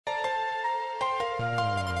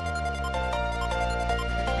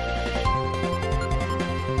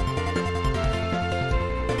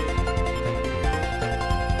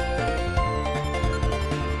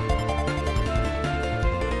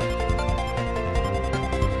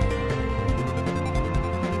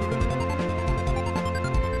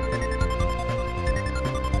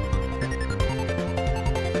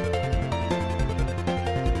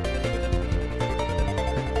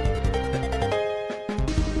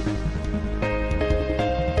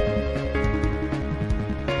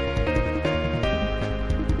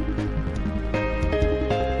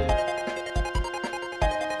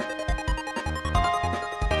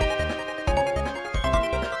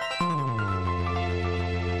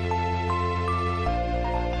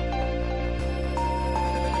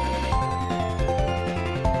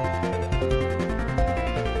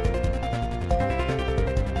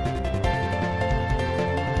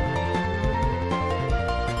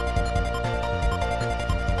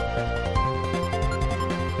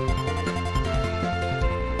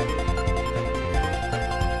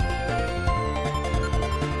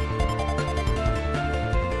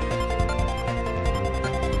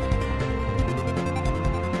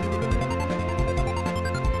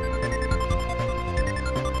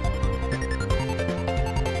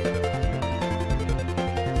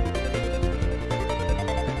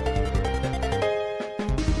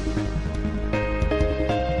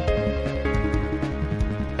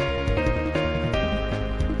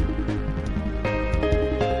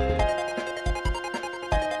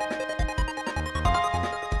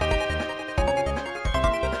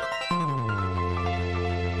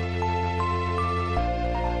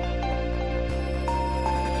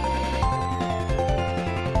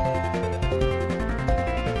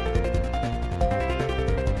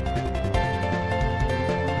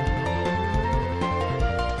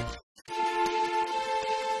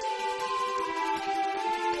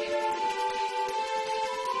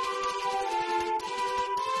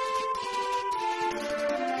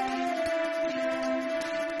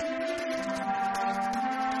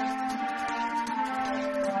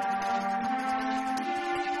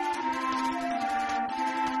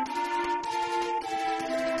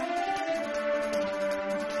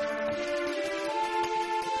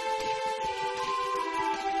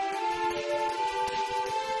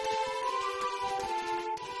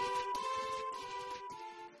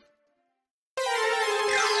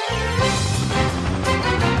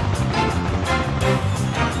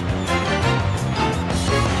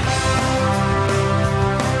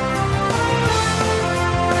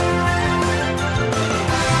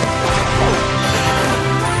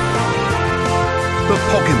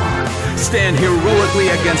stand heroically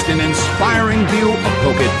against an inspiring view of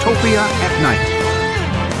Poketopia at night.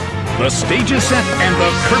 The stage is set and the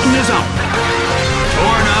curtain is up.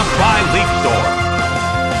 Torn up by Leaf Door.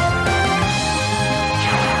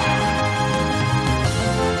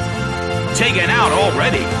 Taken out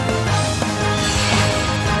already.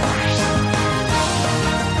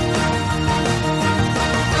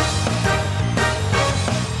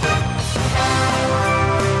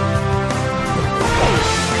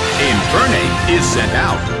 Infernape is sent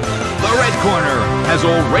out. The red corner has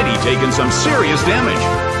already taken some serious damage.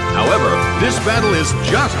 However, this battle is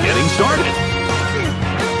just getting started.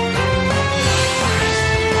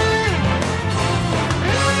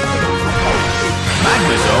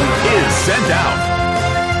 Magnezone is sent out.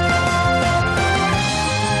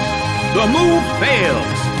 The move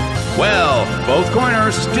fails. Well, both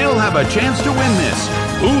corners still have a chance to win this.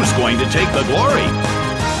 Who's going to take the glory?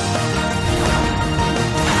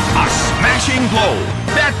 A smashing blow.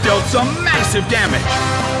 That dealt some massive damage.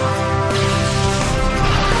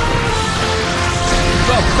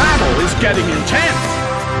 The battle is getting intense.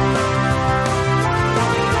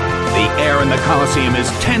 The air in the Coliseum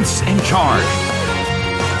is tense and charged.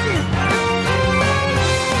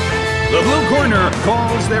 The blue corner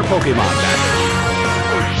calls their Pokémon back.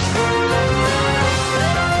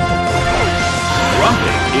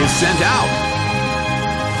 Grumpig is sent out.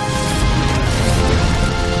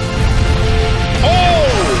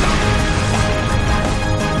 Oh!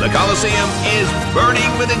 The Coliseum is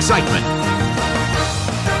burning with excitement.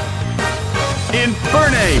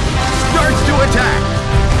 Infernape starts to attack.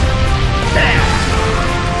 Bam!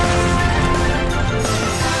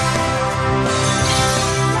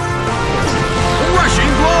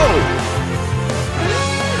 Rushing blow!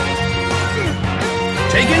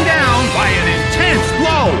 Taken down by an intense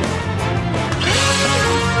blow!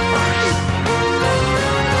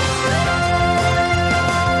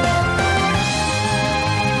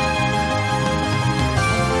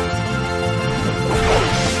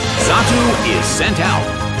 Xatu is sent out.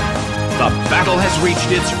 The battle has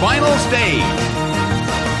reached its final stage.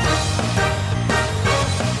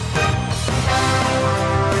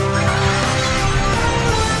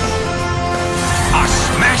 A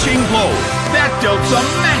smashing blow. That dealt some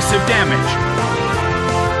massive damage.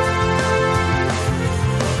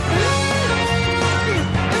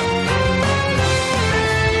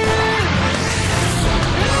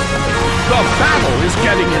 The battle is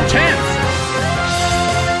getting intense.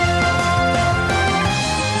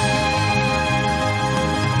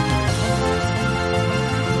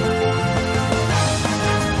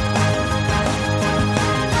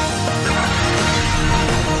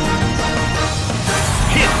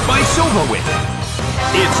 Over with.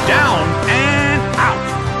 It's down and out.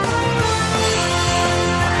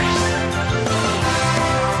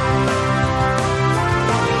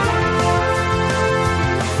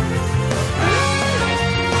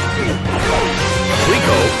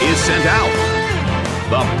 Treecko is sent out.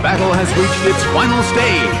 The battle has reached its final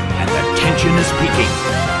stage and the tension is peaking.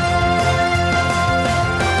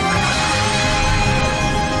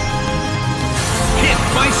 Hit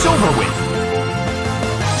by Silverwing.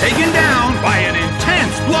 Taken down by an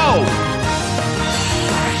intense blow.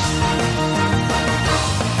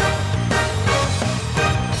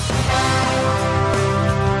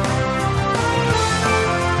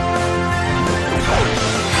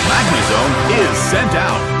 Magnezone is sent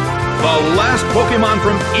out. The last Pokémon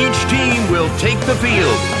from each team will take the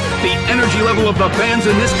field. The energy level of the fans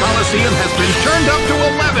in this Coliseum has been turned up to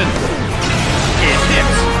 11. It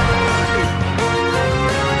hits.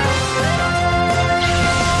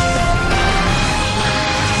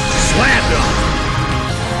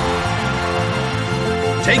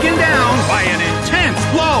 Taken down by an intense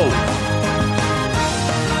blow.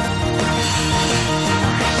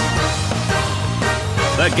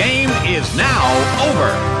 The game is now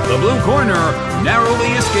over. The blue corner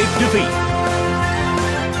narrowly escaped defeat.